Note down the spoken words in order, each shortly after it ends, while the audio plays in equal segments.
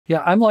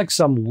Yeah, I'm like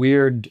some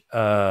weird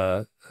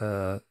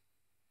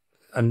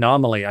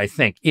anomaly, I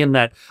think, in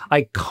that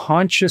I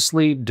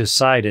consciously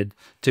decided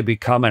to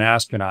become an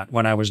astronaut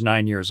when I was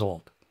 9 years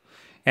old.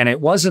 And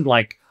it wasn't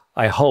like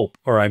I hope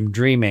or I'm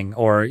dreaming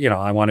or,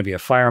 I want to be a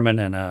fireman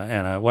and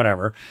a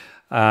whatever.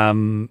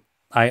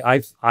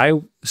 I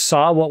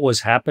saw what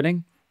was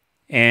happening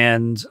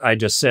and I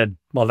just said,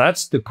 well,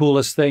 that's the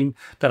coolest thing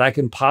that I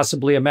can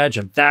possibly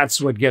imagine. That's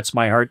what gets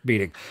my heart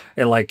beating.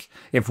 And like,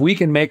 if we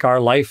can make our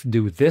life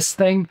do this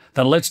thing,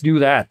 then let's do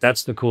that.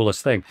 That's the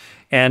coolest thing.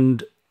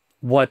 And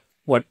what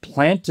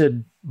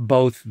planted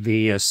both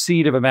the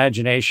seed of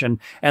imagination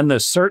and the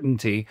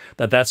certainty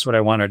that that's what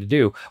I wanted to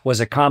do was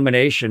a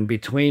combination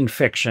between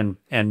fiction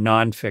and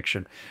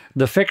nonfiction.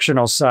 The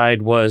fictional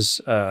side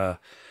was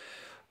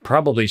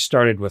probably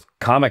started with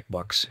comic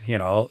books,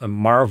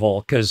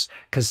 Marvel, because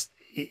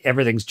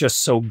everything's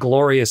just so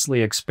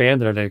gloriously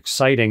expanded and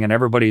exciting and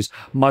everybody's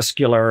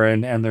muscular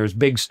and there's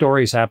big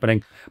stories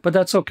happening. But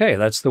that's okay.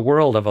 That's the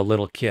world of a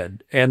little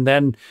kid. And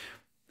then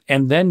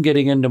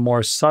getting into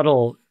more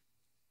subtle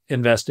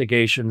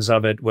investigations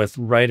of it with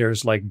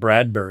writers like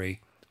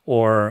Bradbury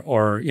or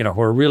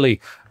who are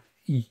really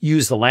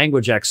use the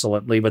language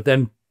excellently, but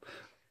then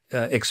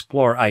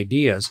explore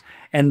ideas.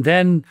 And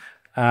then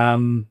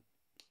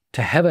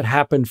to have it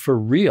happen for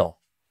real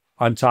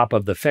on top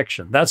of the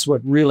fiction. That's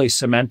what really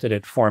cemented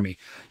it for me.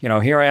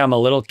 Here I am, a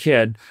little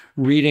kid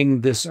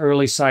reading this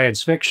early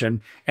science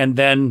fiction and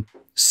then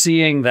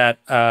seeing that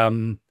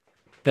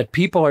that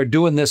people are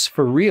doing this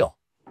for real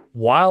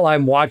while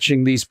I'm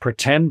watching these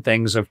pretend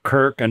things of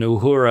Kirk and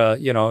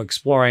Uhura,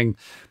 exploring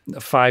a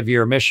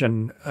 5-year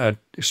mission,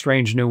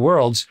 Strange New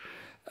Worlds.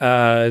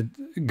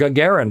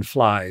 Gagarin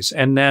flies,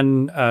 and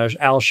then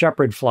Al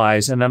Shepard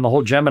flies, and then the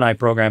whole Gemini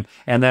program,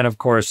 and then of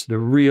course the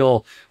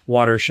real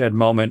watershed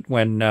moment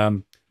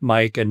when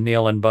Mike and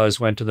Neil and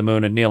Buzz went to the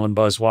moon, and Neil and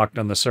Buzz walked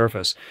on the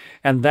surface,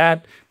 and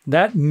that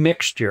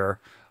mixture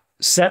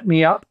set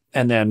me up,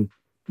 and then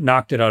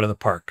knocked it out of the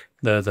park.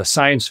 The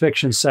science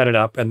fiction set it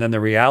up, and then the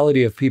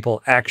reality of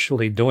people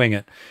actually doing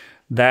it.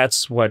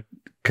 That's what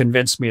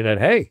convinced me that,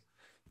 hey,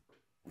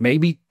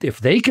 maybe if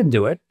they can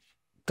do it,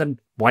 then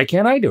why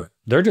can't I do it?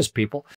 They're just people.